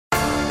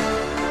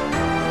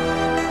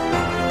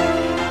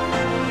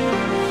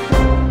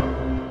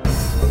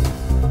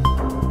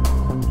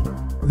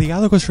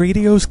Dialogos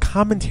Radio's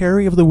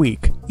Commentary of the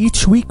Week.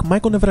 Each week,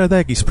 Michael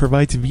Navradakis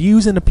provides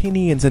views and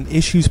opinions on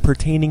issues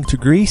pertaining to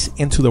Greece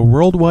and to the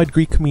worldwide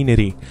Greek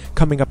community.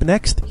 Coming up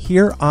next,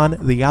 here on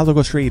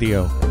Dialogos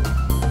Radio.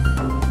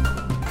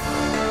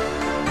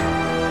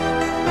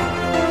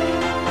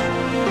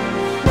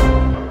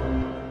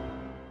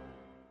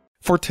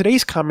 For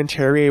today's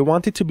commentary, I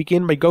wanted to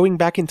begin by going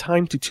back in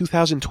time to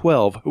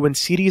 2012, when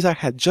Syriza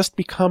had just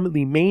become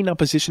the main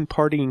opposition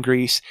party in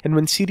Greece, and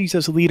when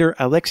Syriza's leader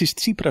Alexis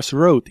Tsipras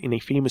wrote in a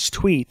famous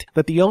tweet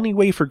that the only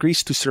way for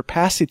Greece to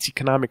surpass its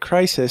economic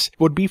crisis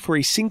would be for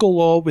a single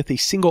law with a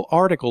single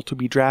article to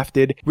be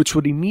drafted, which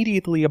would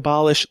immediately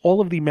abolish all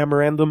of the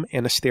memorandum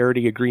and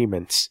austerity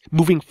agreements.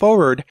 Moving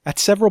forward, at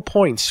several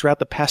points throughout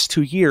the past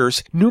 2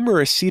 years,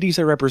 numerous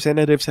Syriza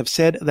representatives have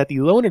said that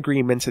the loan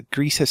agreements that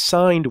Greece has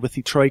signed with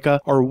the Troika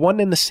are one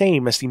and the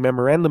same as the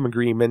memorandum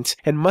agreements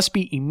and must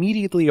be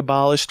immediately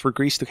abolished for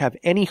Greece to have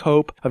any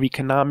hope of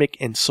economic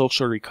and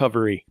social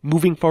recovery.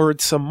 Moving forward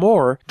some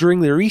more,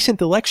 during the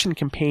recent election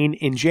campaign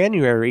in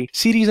January,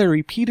 Syriza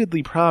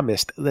repeatedly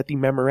promised that the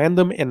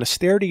memorandum and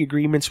austerity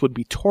agreements would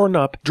be torn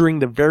up during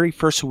the very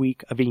first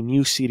week of a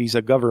new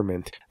Syriza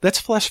government. Let's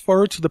flash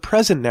forward to the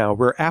present now,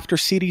 where after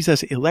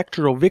Syriza's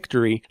electoral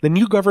victory, the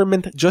new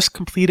government just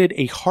completed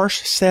a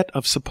harsh set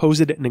of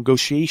supposed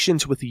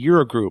negotiations with the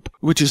Eurogroup,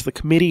 which is the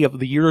committee of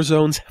the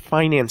Eurozone's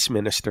finance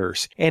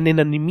ministers. And in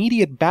an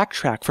immediate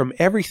backtrack from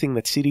everything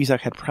that Syriza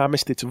had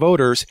promised its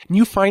voters,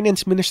 new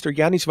finance minister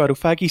Yannis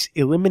Varoufakis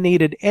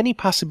eliminated any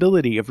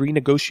possibility of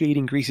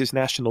renegotiating Greece's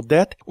national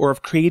debt or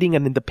of creating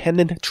an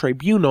independent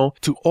tribunal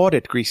to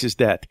audit Greece's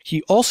debt.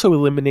 He also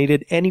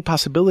eliminated any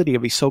possibility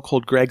of a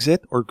so-called Grexit,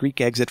 or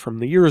Greek exit from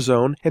the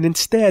Eurozone, and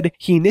instead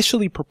he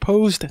initially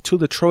proposed to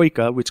the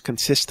Troika, which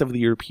consists of the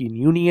European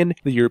Union,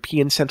 the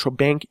European Central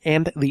Bank,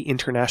 and the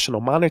International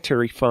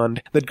Monetary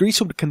Fund, that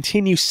Greece would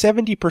continue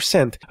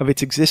 70% of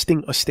its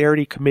existing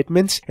austerity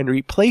commitments and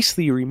replace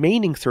the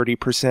remaining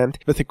 30%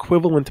 with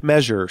equivalent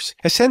measures.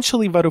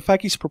 Essentially,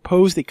 Varoufakis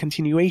proposed a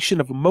continuation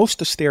of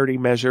most austerity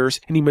measures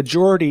and a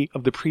majority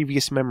of the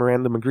previous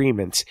memorandum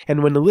agreements.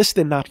 And when the list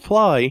did not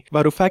fly,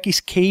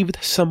 Varoufakis caved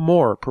some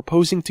more,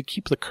 proposing to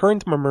keep the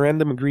current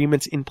memorandum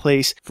agreements in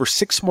place for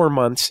 6 more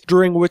months,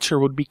 during which there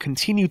would be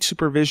continued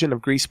supervision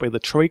of Greece by the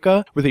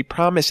Troika, with a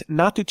promise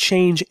not to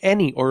change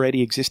any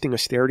already existing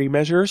austerity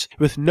measures,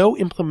 with no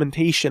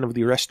implementation of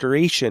the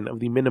restoration of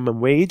the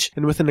minimum wage,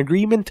 and with an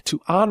agreement to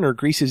honor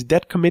Greece's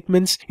debt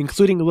commitments,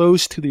 including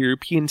those to the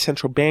European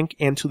Central Bank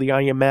and to the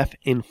IMF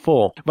in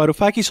full.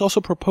 Varoufakis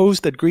also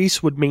proposed that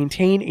Greece would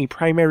maintain a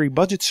primary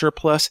budget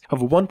surplus of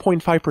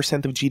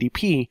 1.5% of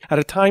GDP at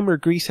a time where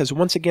Greece has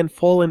once again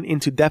fallen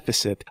into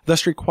deficit,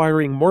 thus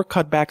requiring more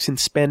cutbacks in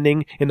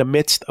spending in the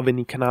midst of an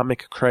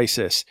economic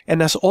crisis.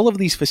 And as all of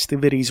these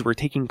festivities were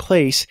taking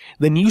place,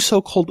 the new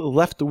so-called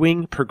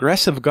left-wing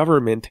progressive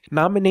government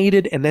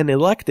nominated and then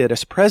elected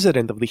as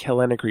president of the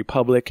Hellenic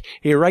Republic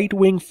a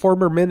right-wing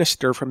former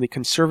minister from the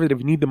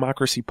conservative New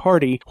Democracy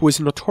Party who is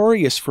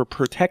notorious for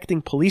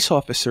protecting police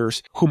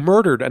officers who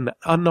murdered an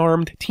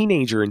unarmed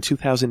teenager in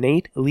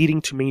 2008,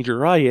 leading to major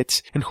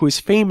riots, and who is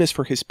famous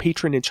for his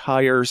patronage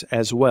hires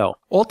as well.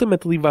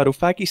 Ultimately,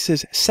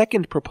 Varoufakis'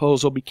 second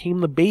proposal became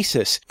the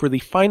basis for the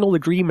final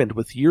agreement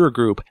with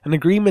Eurogroup, an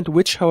agreement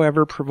which,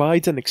 however,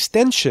 provides an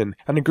extension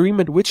of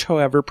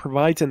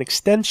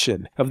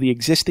the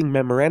existing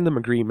memorandum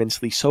agreements,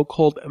 the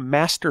so-called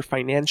Master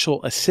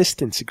Financial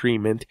Assistance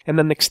Agreement, and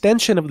an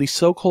extension of the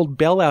so-called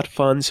bailout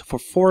funds for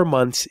 4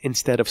 months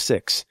instead of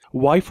 6.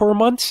 Why 4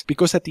 months?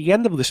 Because at the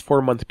end of this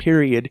 4-month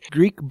period,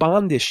 Greek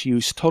bond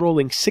issues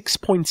totaling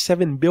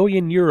 6.7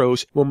 billion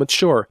euros will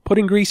mature,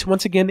 putting Greece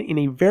once again in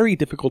a very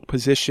difficult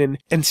position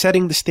and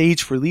setting the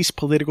stage for these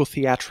political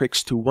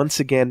theatrics to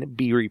once again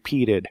be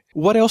repeated.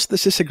 What else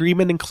does this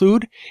agreement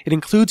include? It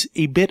includes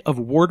a bit of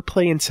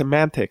wordplay and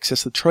semantics,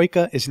 as the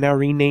Troika is now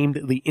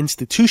renamed the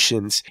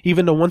institutions,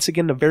 even though once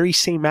again the very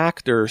same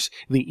actors,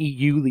 the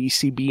EU, the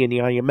ECB, and the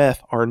IMF,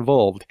 are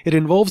involved. It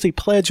involves a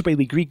pledge by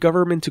the Greek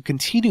government to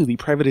continue the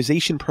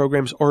privatization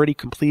programs already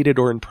completed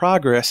or in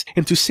progress,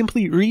 and to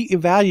simply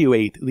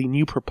re-evaluate the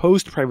new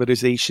proposed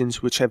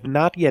privatizations which have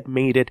not yet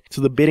made it to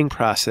the bidding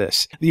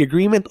process. The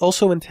agreement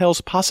also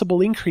entails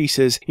possible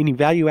increases in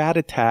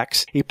value-added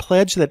tax, a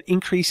pledge that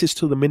increases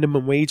to the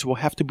minimum wage will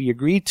have to be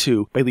agreed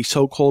to by the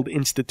so-called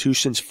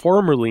institutions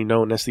formerly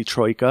known as the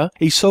Troika,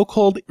 a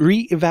so-called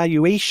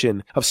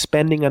re-evaluation of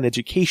spending on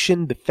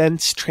education,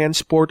 defense,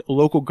 transport,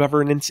 local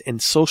governance,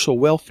 and social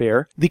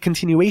welfare, the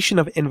continuation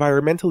of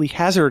environmentally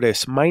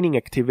hazardous mining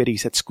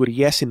activities at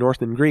Skouries in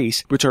northern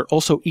Greece, which are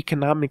also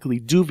economically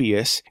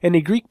dubious, and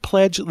a Greek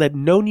pledge that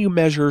no new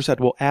measures that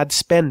will add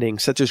spending,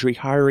 such as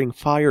rehiring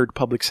fired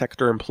public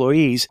sector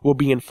employees, will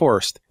be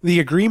enforced. The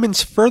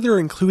agreements further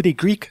include a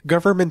Greek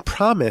government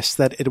promise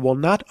that it will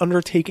not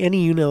undertake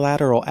any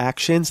unilateral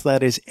actions,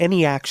 that is,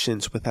 any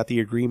actions without the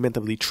agreement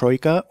of the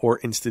Troika or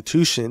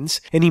institutions,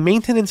 any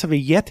maintenance of a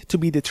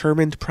yet-to-be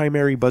determined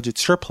primary budget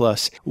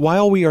surplus,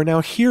 while we are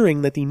now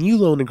hearing that the new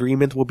loan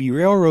agreement will be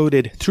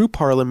railroaded through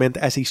Parliament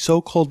as a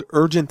so-called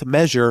urgent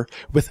measure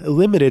with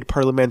limited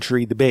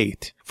parliamentary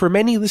debate. For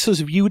many, this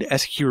was viewed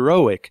as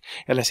heroic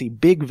and as a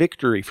big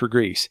victory for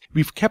Greece.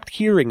 We've kept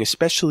hearing,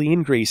 especially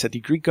in Greece, that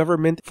the Greek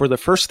government, for the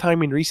first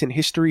time in recent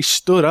history,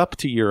 stood up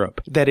to Europe,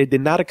 that it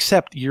did not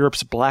accept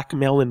Europe's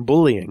blackmail and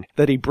bullying,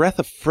 that a breath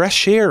of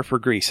fresh air for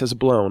Greece has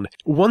blown.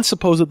 One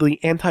supposedly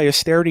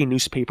anti-austerity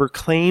newspaper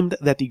claimed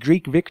that the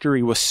Greek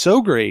victory was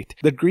so great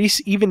that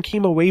Greece even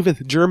came away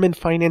with German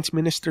Finance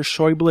Minister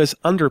Schäuble's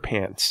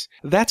underpants.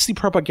 That's the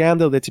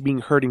propaganda that's being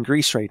heard in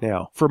Greece right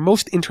now. For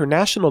most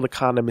international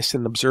economists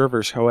and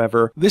observers,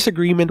 however, this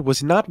agreement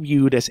was not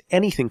viewed as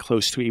anything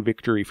close to a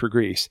victory for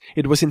Greece.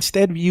 It was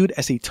instead viewed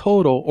as a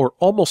total or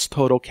almost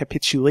total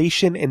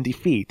capitulation and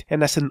defeat,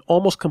 and as an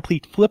almost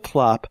complete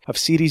flip-flop of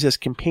Syriza's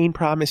campaign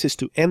promises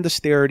to end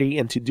austerity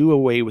and to do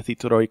away with the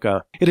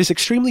Troika. It is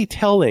extremely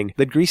telling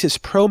that Greece's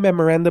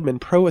pro-memorandum and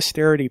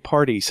pro-austerity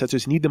parties such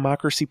as New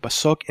Democracy,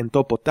 PASOK, and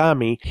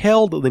Topotami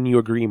hailed the new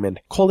agreement,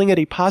 calling it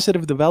a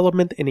positive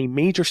development and a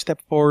major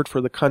step forward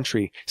for the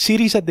country.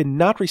 Syriza did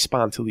not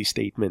respond to these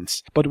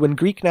statements, but when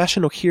Greek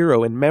national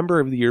hero and member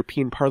of the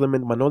European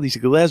Parliament Manolis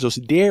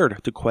Glezos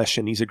dared to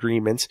question these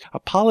agreements,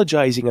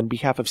 apologizing on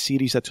behalf of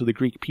Syriza to the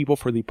Greek people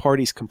for the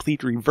party's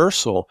complete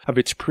reversal of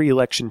its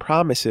pre-election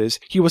promises,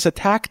 he was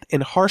attacked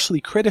and harshly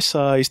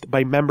criticized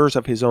by members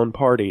of his own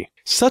party.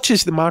 Such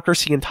is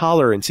democracy and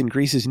tolerance in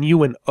Greece's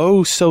new and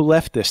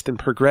oh-so-leftist and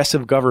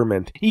progressive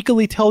government.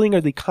 Equally telling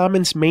are the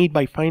comments made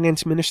by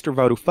Finance Minister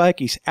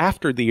Varoufakis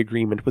after the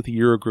agreement with the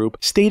Eurogroup,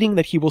 stating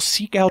that he will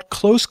seek out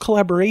close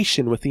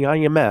collaboration with the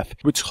IMF,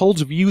 which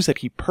holds views that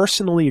he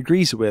personally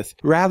agrees with,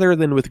 rather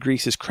than with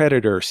Greece's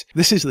creditors.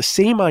 This is the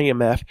same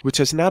IMF which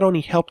has not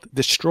only helped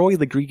destroy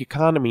the Greek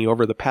economy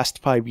over the past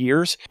 5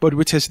 years, but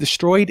which has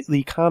destroyed the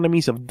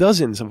economies of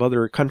dozens of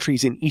other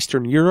countries in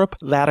Eastern Europe,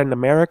 Latin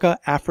America,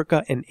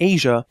 Africa, and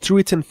Asia through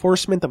its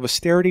enforcement of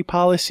austerity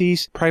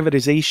policies,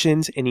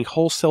 privatizations, and a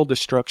wholesale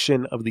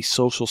destruction of the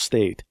social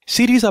state.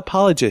 Syriza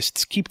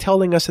apologists keep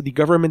telling us that the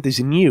government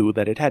is new,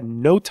 that it had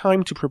no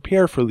time to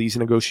prepare for these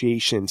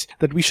negotiations,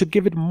 that we should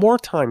give it more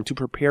time to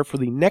prepare for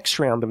the next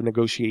round of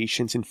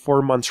negotiations in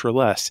 4 months or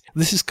less.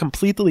 This is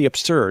completely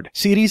absurd.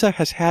 Syriza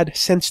has had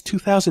since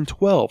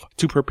 2012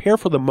 to prepare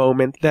for the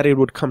moment that it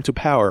would come to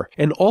power,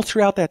 and all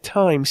throughout that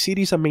time,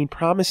 Syriza made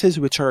promises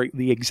which are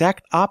the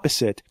exact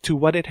opposite to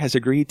what it has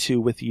agreed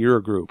to with the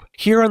Eurogroup.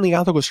 Here on the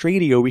Althogos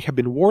Radio, we have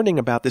been warning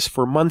about this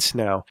for months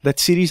now, that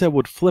Syriza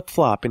would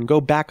flip-flop and go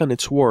back on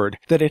its word,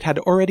 that it had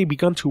already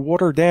begun to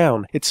water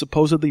down its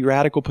supposedly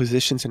radical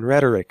positions and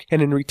rhetoric,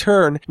 and in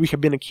return, we have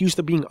been accused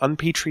of being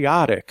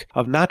unpatriotic,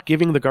 of not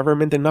giving the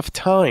government enough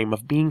time,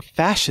 of being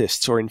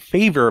fascists or in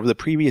favor of the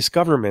previous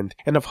government,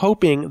 and of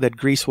hoping that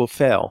Greece will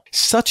fail.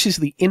 Such is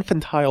the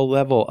infantile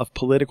level of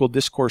political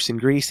discourse in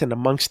Greece and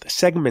amongst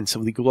segments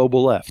of the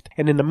global left.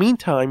 And in the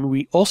meantime,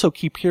 we also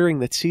keep hearing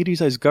that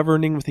Syriza is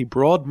governing with a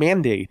broad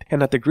mandate,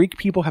 and that the Greek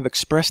people have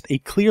expressed a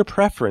clear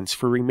preference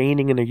for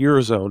remaining in a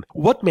Eurozone.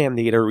 What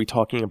mandate are we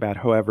talking about,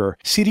 however?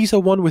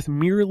 Syriza won with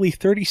merely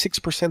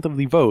 36% of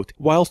the vote,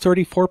 while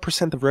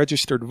 34% of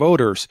registered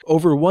voters,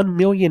 over 1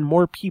 million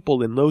more people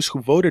than those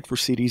who voted for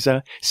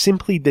Syriza,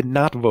 simply did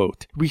not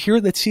vote. We hear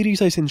that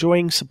Syriza is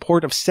enjoying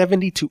support of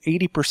 70 to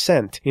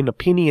 80% in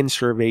opinion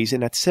surveys,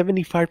 and that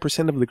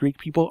 75% of the Greek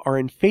people are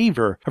in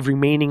favor of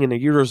remaining in a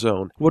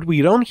Eurozone. What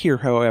we don't hear,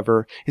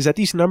 however, is that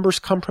these numbers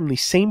come from the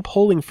same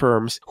polling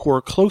firms who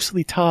are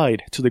closely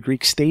tied to the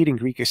Greek state and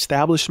Greek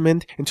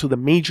establishment and to the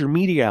major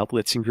media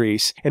outlets in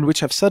Greece, and which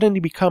have suddenly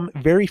become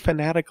very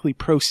fanatically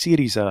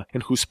pro-Syriza,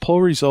 and whose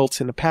poll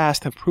results in the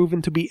past have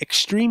proven to be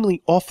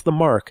extremely off the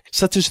mark,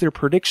 such as their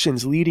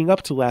predictions leading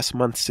up to last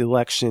month's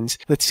elections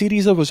that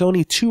Syriza was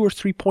only 2 or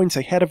 3 points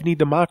ahead of New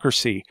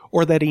Democracy,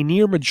 or that a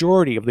near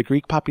majority of the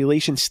Greek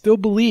population still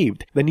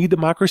believed the New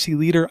Democracy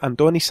leader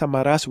Antonis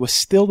Samaras was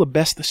still the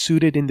best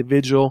suited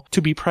individual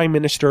to be Prime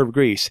Minister of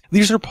Greece.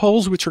 These are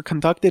polls which are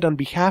conducted on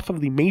behalf of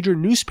the major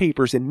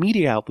newspapers and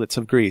media outlets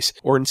of Greece,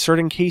 or in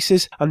certain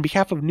cases, on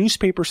behalf of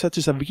newspapers such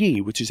as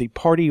Avgi, which is a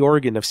party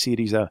organ of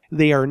Syriza.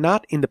 They are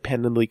not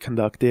independently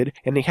conducted,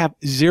 and they have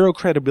zero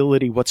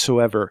credibility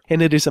whatsoever.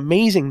 And it is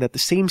amazing that the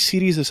same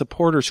Syriza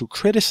supporters who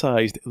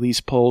criticized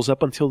these polls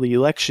up until the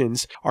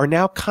elections are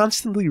now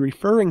constantly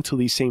referring to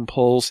these same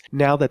polls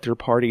now that their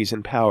party is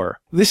in power.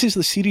 This is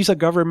the Syriza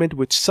government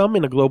which some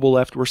in the global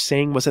left were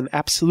saying was an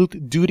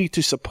absolute duty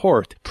to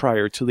support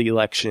prior to the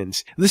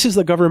elections. This is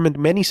the government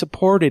many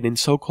supported in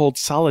so-called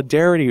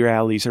solidarity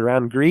rallies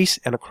around Greece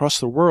and across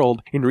the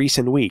world in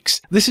recent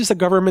weeks. This is the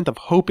government of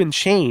hope and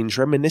change,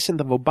 reminiscent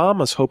of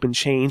Obama's hope and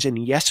change and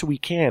Yes We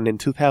Can in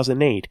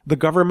 2008. The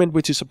government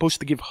which is supposed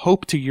to give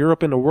hope to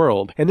Europe and the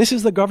world. And this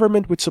is the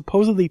government which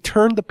supposedly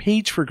turned the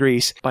page for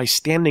Greece by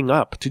standing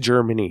up to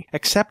Germany.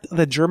 Except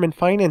that German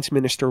Finance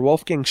Minister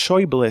Wolfgang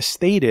Schäuble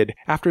stated,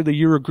 after the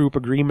Eurogroup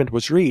agreement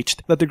was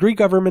reached, that the Greek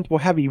government will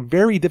have a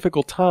very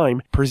difficult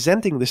time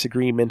presenting this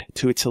agreement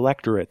to its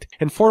electorate.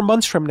 And 4 4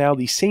 months from now,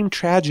 the same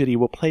tragedy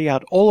will play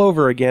out all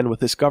over again with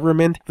this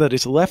government that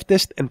is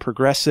leftist and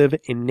progressive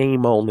in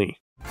name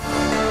only.